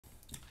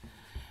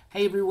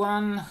Hey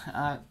everyone,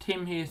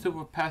 Tim here,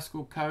 Silver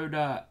Pascal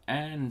Coder,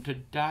 and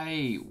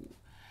today,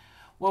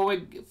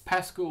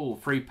 Pascal,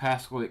 free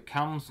Pascal, it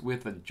comes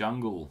with a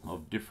jungle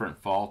of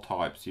different file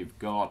types. You've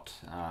got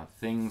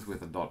things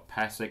with a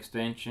 .pas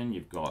extension,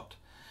 you've got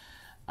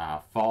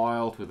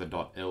files with a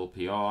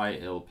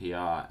 .lpi,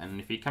 LPR, and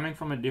if you're coming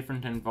from a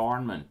different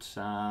environment,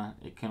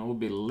 it can all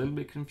be a little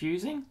bit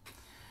confusing.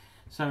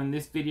 So in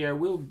this video,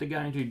 we're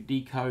going to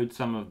decode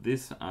some of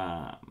this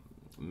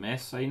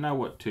mess, so you know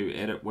what to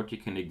edit, what you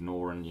can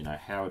ignore, and you know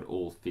how it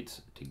all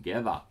fits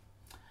together.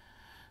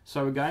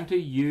 So we're going to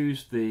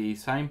use the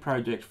same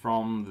project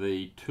from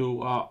the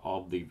tour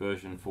of the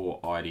version 4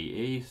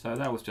 IDE. So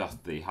that was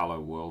just the Hello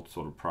World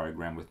sort of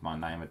program with my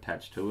name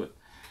attached to it.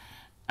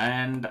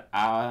 And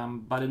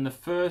but in the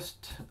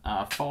first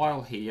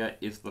file here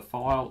is the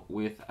file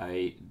with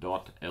a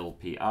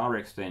 .lpr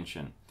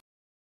extension.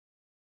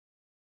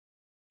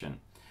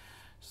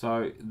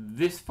 So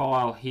this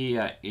file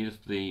here is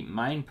the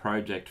main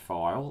project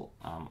file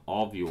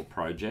of your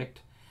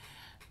project,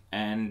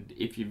 and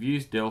if you've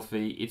used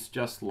Delphi, it's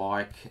just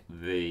like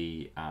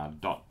the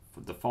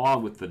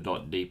file with the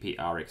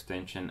 .dpr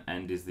extension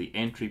and is the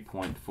entry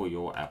point for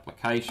your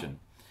application.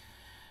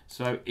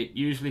 So it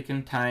usually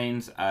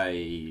contains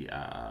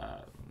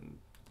a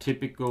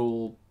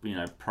typical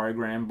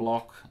program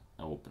block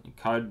or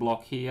code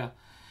block here,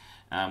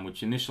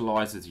 which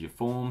initializes your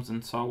forms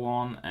and so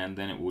on, and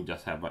then it will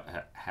just have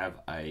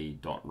a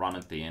 .run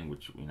at the end,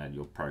 which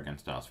your program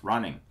starts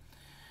running.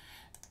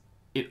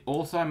 It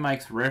also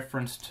makes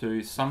reference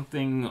to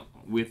something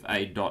with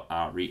a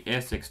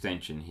 .res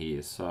extension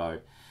here, so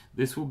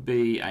this will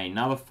be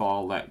another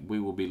file that we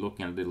will be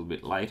looking at a little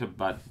bit later,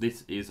 but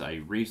this is a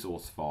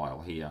resource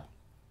file here.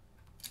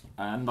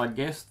 And I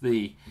guess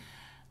a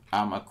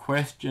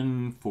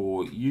question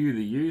for you,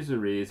 the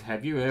user, is: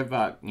 have you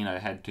ever,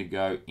 had to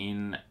go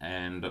in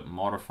and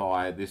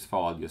modify this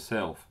file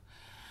yourself?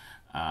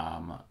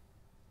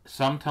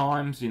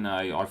 Sometimes,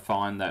 I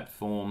find that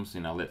forms,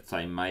 let's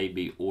say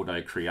maybe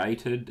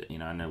auto-created,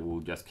 and it will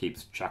just keep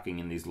chucking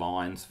in these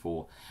lines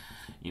for,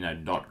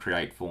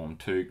 .create form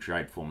 2,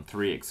 create form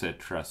 3,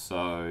 etc.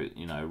 So,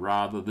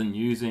 rather than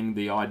using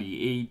the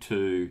IDE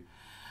to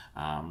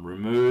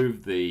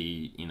remove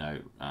the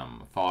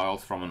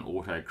files from an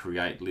auto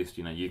create list,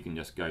 you can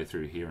just go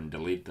through here and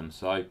delete them.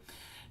 So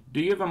do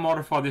you ever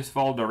modify this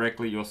file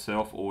directly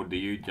yourself, or do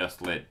you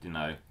just let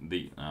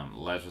the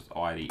Lazarus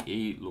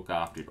IDE look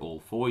after it all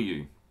for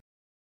you?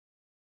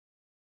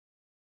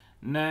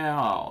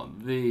 Now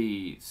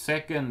the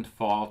second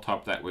file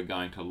type that we're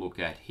going to look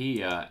at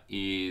here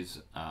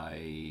is our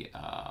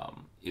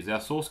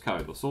source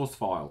code, or source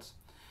files,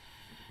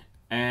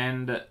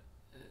 and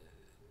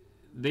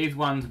these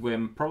ones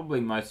we're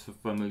probably most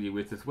familiar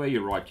with. Is where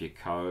you write your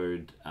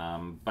code,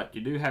 but you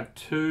do have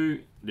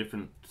two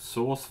different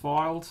source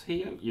files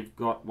here. You've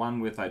got one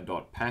with a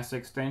 .pas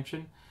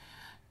extension,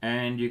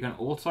 and you can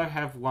also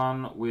have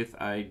one with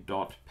a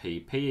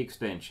 .pp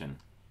extension.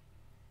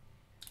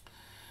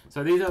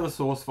 So these are the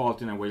source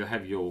files, where you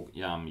have your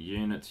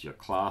units, your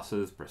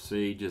classes,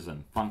 procedures,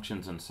 and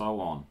functions, and so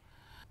on.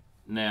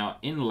 Now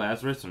in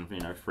Lazarus and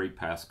free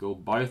Pascal,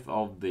 both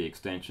of the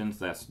extensions,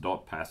 that's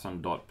 .pas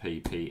and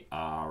 .pp,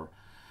 are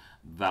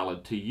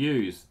valid to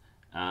use.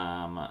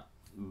 I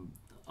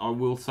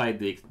will say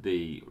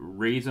the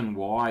reason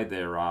why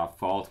there are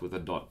files with a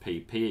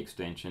 .pp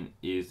extension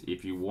is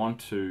if you want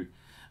to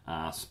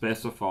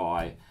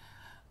specify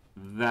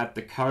that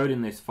the code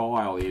in this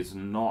file is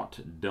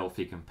not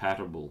Delphi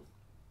compatible.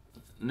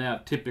 Now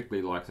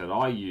typically, like that,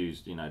 I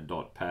used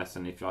 .pas,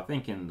 and if I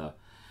think in the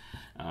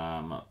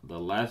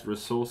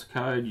Lazarus source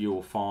code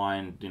you'll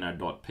find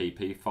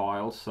 .pp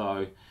files.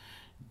 So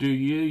do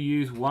you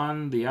use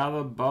one, the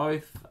other,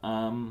 both?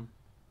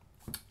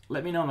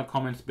 Let me know in the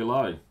comments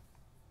below.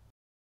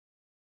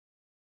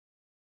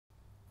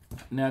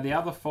 Now the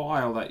other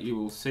file that you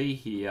will see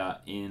here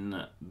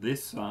in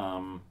this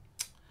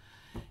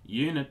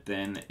unit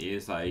then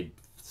is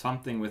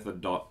something with a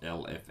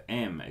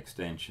 .lfm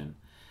extension.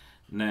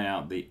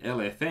 Now the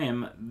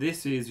LFM,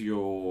 this is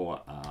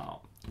your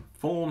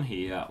form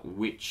here,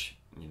 which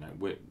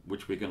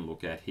we can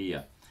look at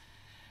here,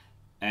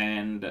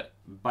 and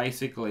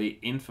basically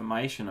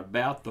information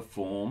about the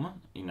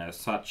form,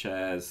 such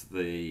as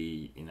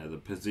the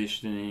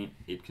positioning.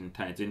 It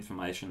contains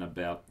information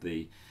about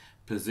the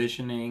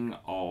positioning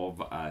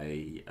of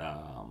a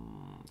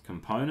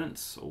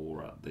components,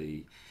 or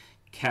the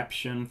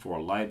caption for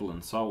a label,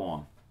 and so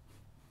on.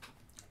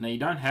 Now you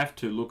don't have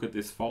to look at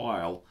this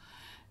file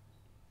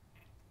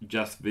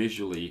just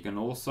visually. You can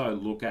also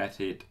look at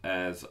it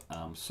as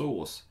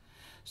source.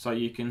 So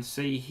you can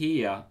see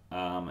here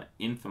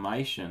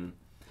information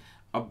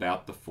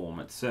about the form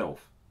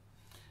itself.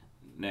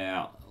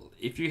 Now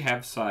if you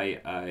have,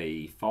 say,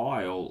 a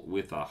file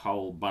with a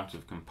whole bunch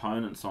of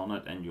components on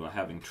it and you're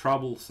having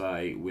trouble,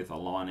 say, with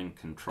aligning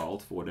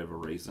controls for whatever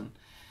reason,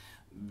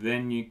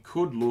 then you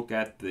could look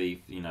at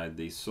the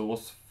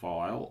source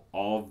file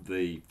of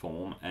the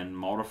form and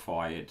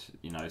modify it,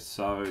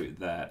 so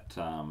that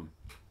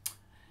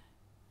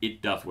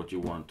it does what you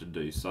want it to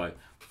do. So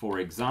for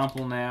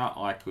example, now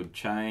I could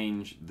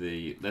change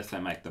the, let's say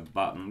make the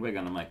button, we're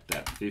going to make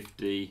that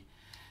 50,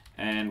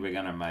 and we're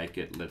going to make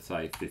it, let's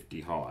say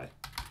 50 high.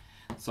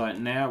 So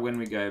now when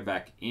we go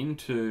back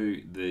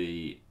into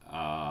the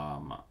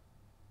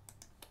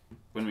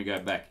when we go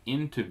back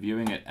into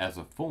viewing it as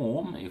a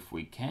form, if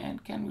we can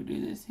we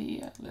do this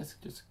here? Let's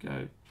just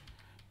go,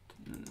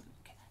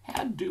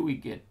 how do we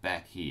get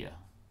back here?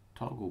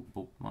 Toggle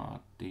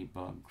bookmark,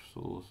 debug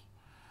source,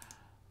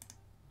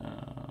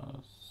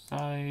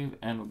 save,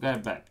 and we'll go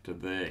back to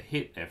there,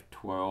 hit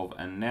F12,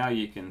 and now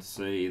you can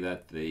see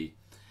that the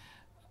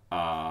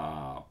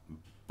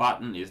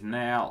button is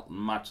now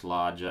much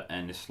larger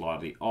and is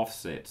slightly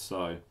offset.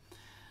 So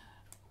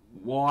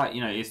why,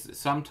 it's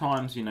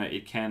sometimes,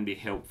 it can be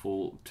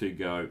helpful to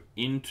go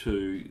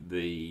into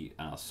the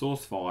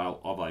source file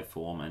of a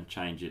form and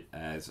change it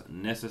as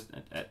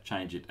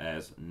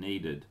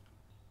needed.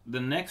 The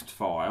next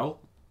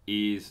file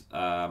is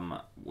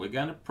we're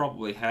going to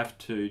probably have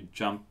to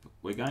jump.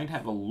 We're going to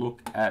have a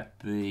look at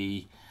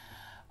the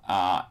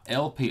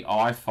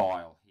LPI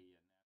file here.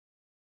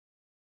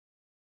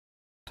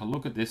 To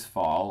look at this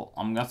file,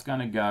 I'm just going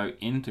to go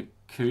into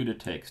CUDA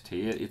text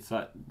here. It's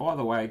by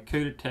the way,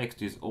 CUDA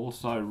text is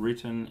also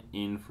written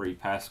in Free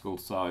Pascal,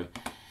 so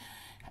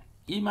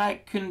you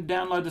can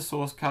download the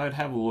source code,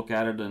 have a look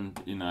at it, and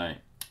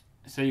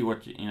see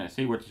what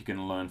you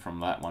can learn from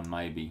that one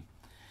maybe.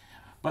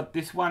 But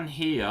this one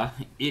here,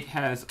 it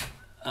has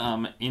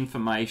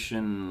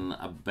information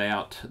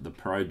about the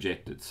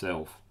project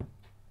itself.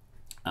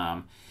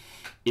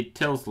 It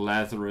tells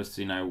Lazarus,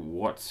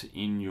 what's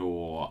in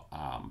your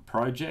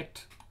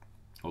project,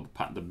 or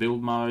the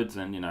build modes,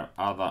 and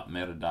other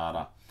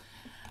metadata.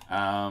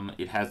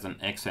 It has an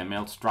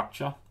XML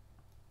structure.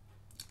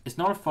 It's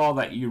not a file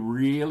that you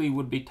really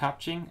would be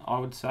touching, I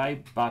would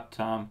say, but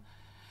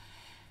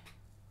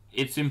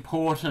it's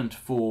important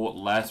for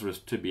Lazarus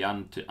to be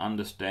to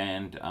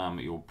understand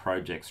your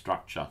project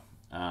structure.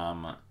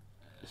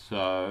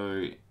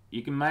 So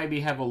you can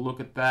maybe have a look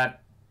at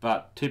that,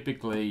 but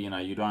typically,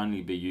 you'd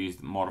only be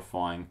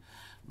modifying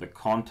the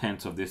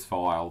contents of this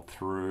file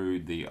through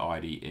the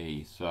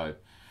IDE. So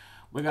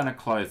we're going to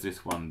close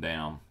this one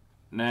down.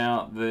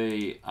 Now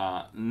the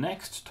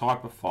next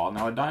type of file,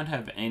 now I don't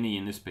have any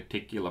in this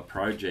particular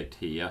project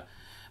here,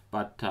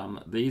 but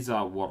these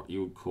are what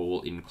you would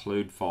call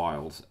include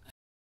files.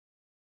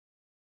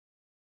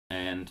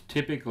 And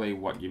typically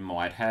what you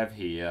might have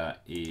here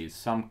is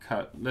some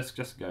code. Let's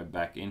just go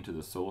back into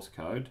the source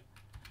code.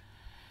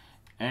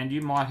 And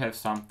you might have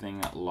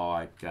something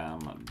like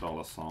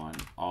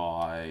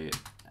 $I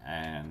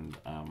and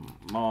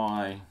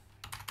my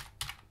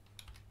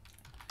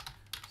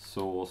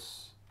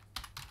source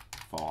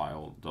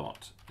file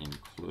dot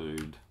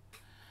include,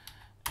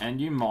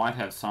 and you might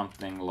have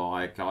something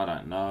like, I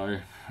don't know,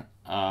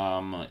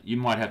 you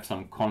might have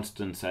some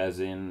constants as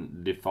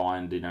in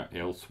defined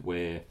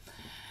elsewhere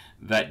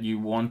that you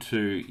want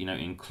to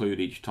include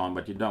each time,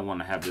 but you don't want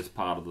to have this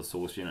part of the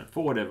source unit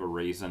for whatever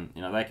reason.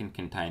 They can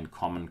contain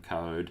common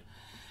code,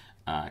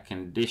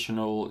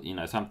 conditional,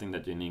 something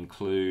that you can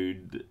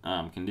include,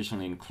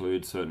 conditionally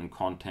include certain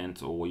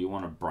contents, or you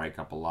want to break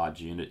up a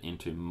large unit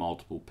into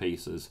multiple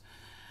pieces.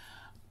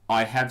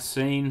 I have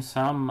seen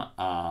some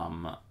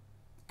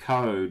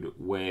code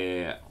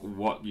where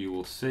what you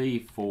will see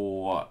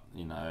for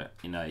in a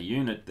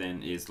unit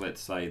then is, let's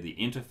say, the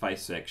interface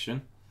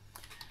section.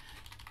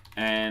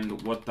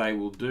 And what they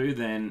will do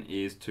then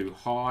is to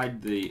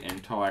hide the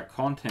entire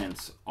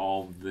contents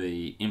of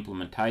the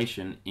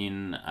implementation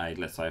in a,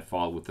 let's say, a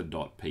file with a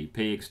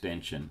 .pp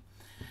extension.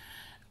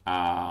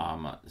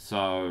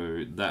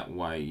 So that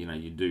way,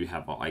 you do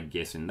have, I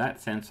guess, in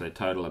that sense, a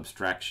total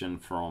abstraction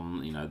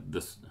from,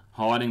 this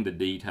hiding the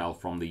detail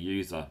from the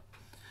user.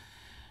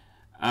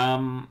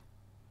 Have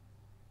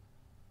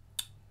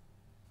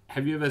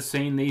you ever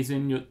seen these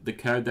in the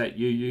code that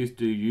you use?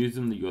 Do you use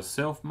them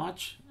yourself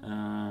much?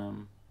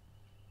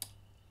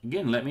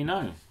 Again, let me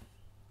know.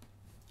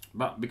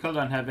 But because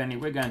I don't have any,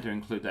 we're going to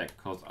include that,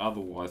 because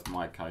otherwise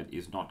my code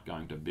is not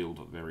going to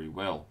build very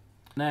well.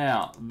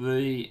 Now,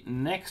 the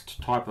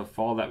next type of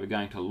file that we're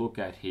going to look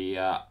at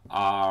here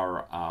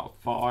are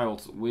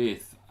files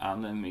with,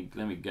 let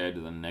me go to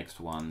the next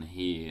one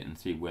here and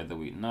see whether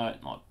we, no,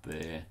 not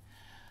there.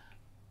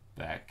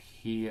 Back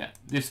here,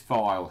 this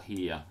file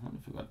here. What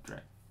if we got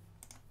drag?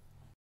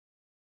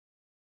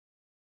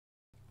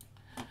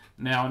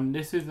 Now,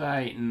 this is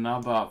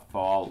another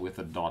file with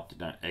a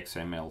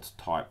 .xml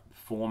type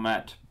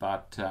format,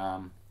 but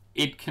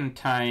it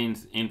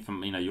contains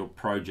your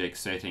project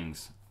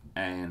settings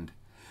and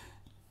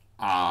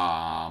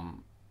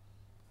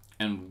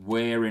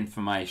where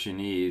information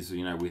is,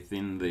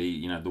 within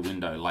the the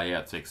window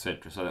layouts,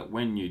 etc. So that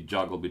when you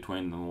juggle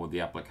between them or the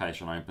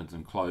application opens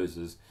and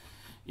closes,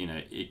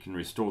 it can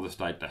restore the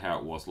state to how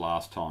it was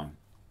last time.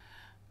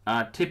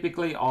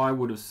 Typically, I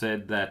would have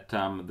said that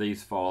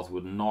these files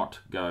would not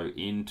go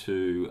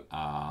into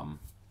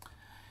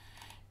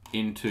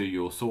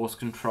your source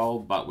control,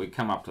 but we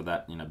come up to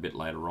that a bit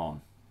later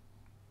on.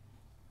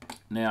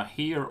 Now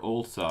here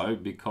also,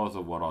 because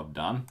of what I've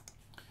done,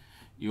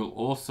 you'll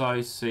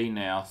also see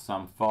now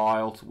some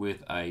files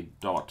with a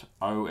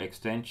 .o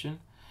extension,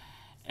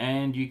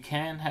 and you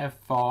can have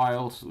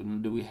files,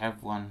 do we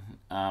have one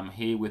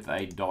here with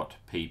a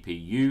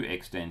 .ppu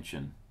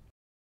extension.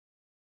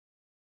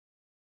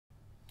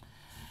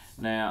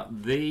 Now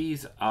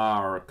these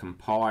are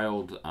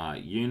compiled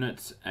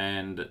units,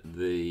 and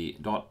the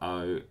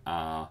 .o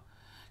are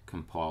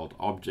compiled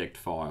object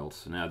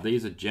files. Now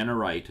these are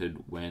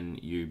generated when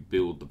you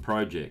build the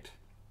project.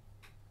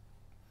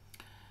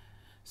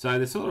 So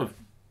they're sort of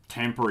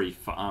temporary,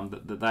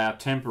 they are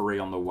temporary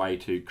on the way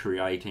to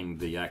creating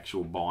the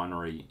actual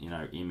binary,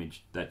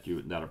 image that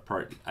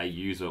a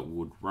user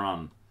would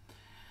run.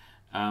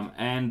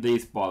 And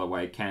these, by the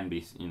way, can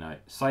be,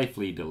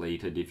 safely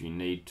deleted if you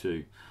need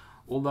to.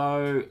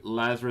 Although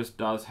Lazarus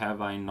does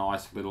have a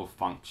nice little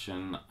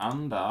function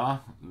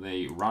under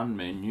the run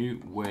menu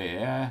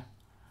where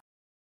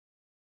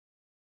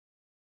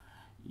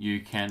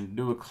you can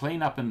do a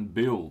cleanup and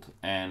build,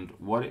 and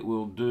what it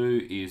will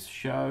do is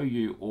show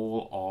you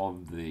all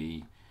of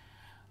the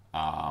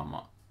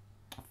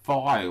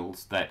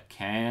files that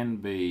can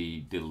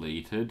be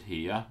deleted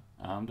here.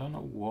 Don't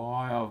know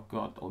why I've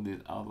got all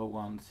these other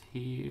ones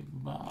here,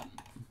 but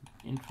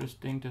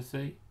interesting to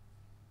see.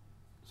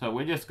 So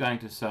we're just going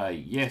to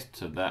say yes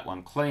to that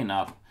one, clean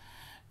up,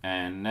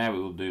 and now we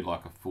will do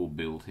like a full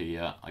build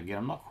here. Again,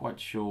 I'm not quite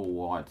sure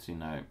why it's,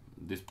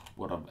 this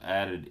what I've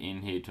added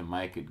in here to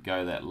make it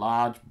go that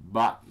large,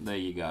 but there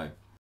you go.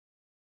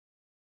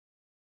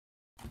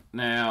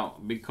 Now,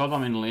 because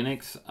I'm in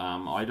Linux,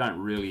 I don't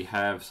really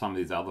have some of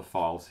these other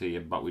files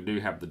here, but we do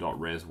have the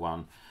 .res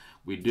one.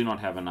 We do not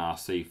have an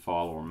RC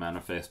file or a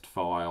manifest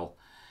file.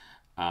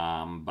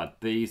 But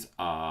these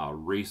are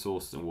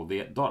resource, well,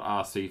 the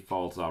 .rc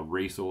files are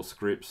resource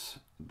scripts.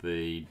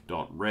 The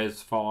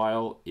 .res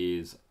file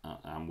is,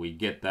 we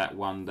get that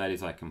one, that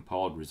is a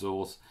compiled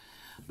resource.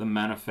 The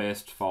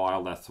manifest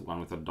file, that's the one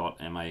with a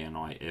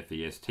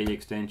 .manifest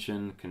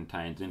extension,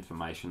 contains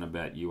information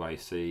about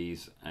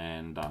UACs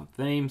and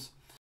themes.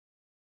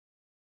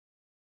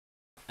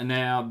 And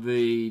now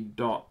the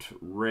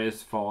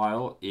 .res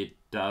file, it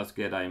does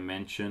get a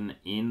mention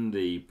in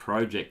the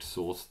project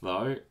source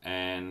though,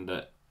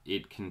 and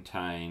it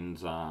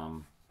contains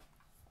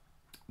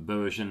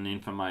version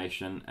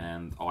information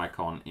and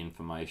icon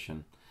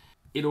information.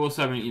 It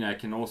also,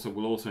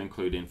 will also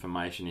include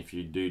information if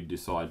you do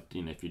decide,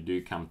 if you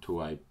do come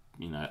to a,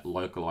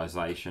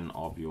 localization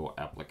of your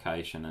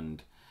application,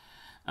 and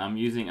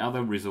using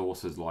other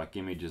resources like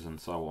images and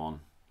so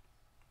on.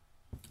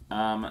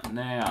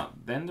 Now,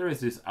 then there is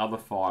this other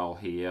file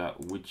here,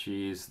 which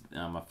is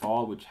a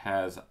file which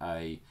has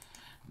a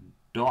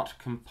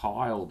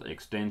 .compiled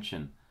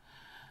extension.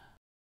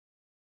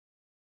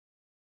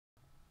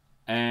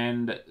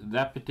 And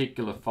that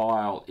particular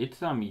file,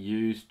 it's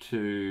used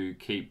to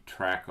keep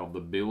track of the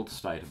build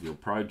state of your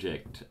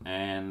project,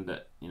 and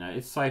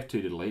it's safe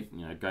to delete.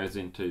 It goes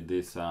into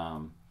this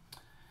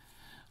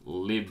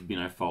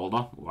lib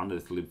folder, or under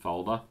this lib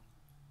folder.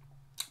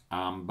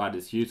 But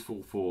it's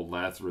useful for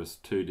Lazarus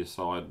to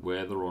decide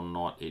whether or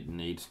not it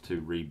needs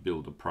to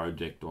rebuild a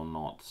project or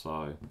not.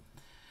 So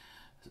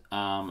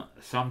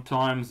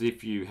sometimes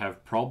if you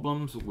have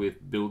problems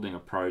with building a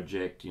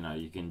project,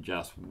 you can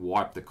just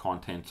wipe the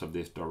contents of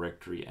this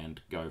directory and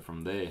go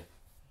from there.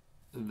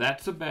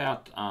 That's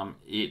about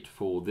it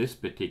for this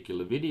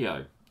particular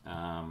video.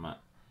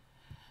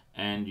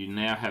 And you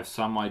now have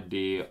some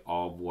idea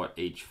of what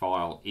each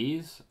file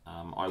is.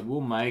 I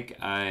will make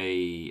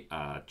a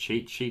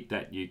cheat sheet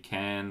that you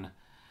can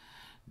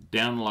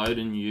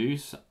download and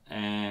use,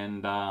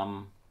 and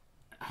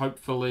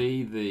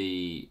hopefully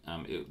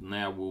it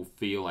now will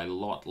feel a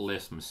lot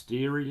less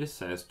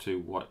mysterious as to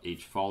what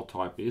each file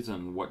type is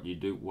and what you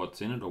do,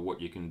 what's in it, or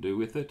what you can do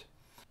with it.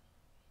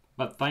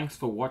 But thanks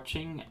for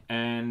watching,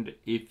 and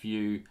if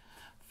you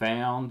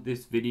found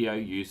this video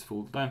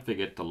useful, don't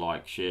forget to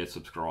like, share,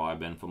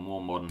 subscribe, and for more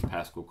modern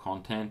Pascal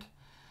content.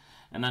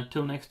 And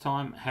until next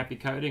time, happy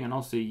coding, and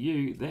I'll see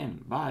you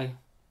then. Bye.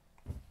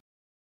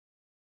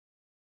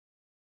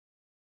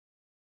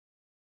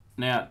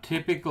 Now,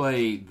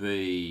 typically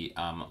the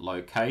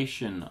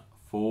location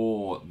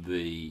for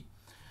the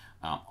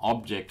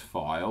object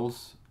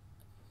files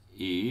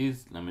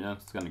is, I'm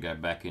just going to go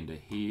back into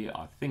here.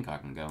 I think I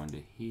can go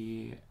into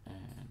here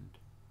and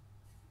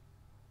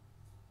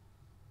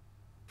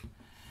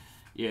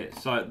yeah,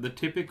 so the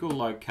typical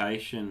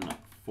location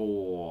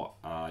for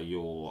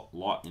your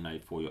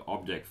for your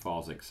object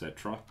files,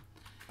 etc.,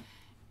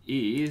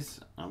 is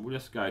we'll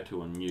just go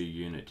to a new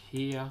unit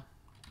here.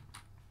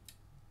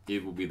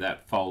 It will be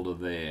that folder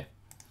there.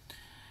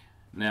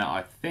 Now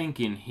I think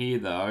in here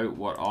though,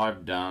 what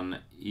I've done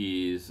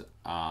is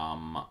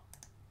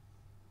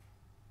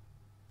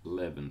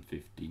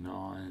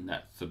 1159.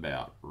 That's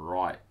about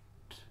right.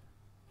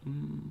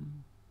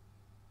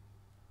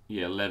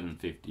 Yeah,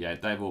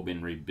 1158. They've all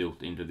been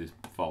rebuilt into this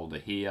folder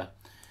here.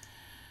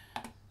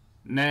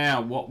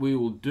 Now, what we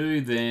will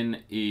do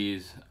then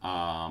is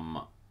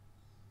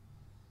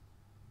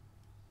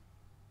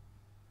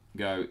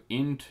go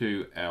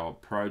into our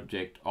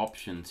project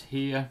options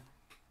here,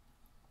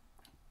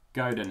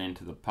 go down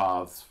into the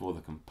paths for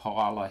the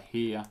compiler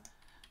here,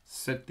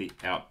 set the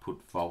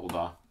output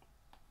folder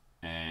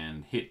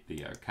and hit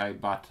the OK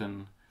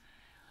button.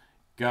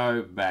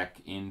 Go back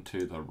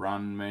into the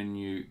run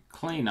menu,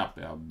 clean up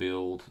our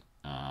build.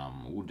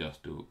 We'll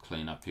just do a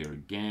clean up here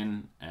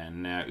again.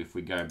 And now if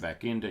we go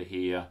back into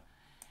here,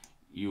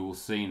 you will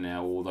see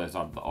now all those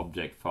other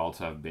object files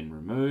have been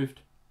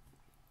removed.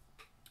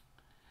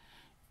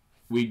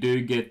 We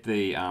do get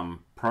the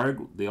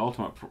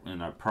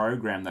ultimate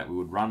program that we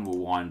would run will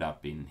wind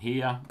up in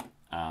here,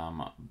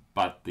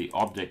 but the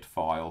object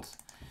files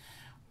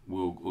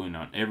will,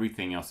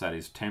 everything else that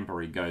is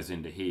temporary goes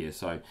into here.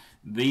 So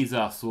these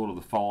are sort of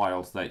the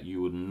files that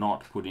you would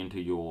not put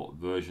into your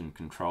version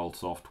control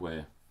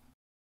software.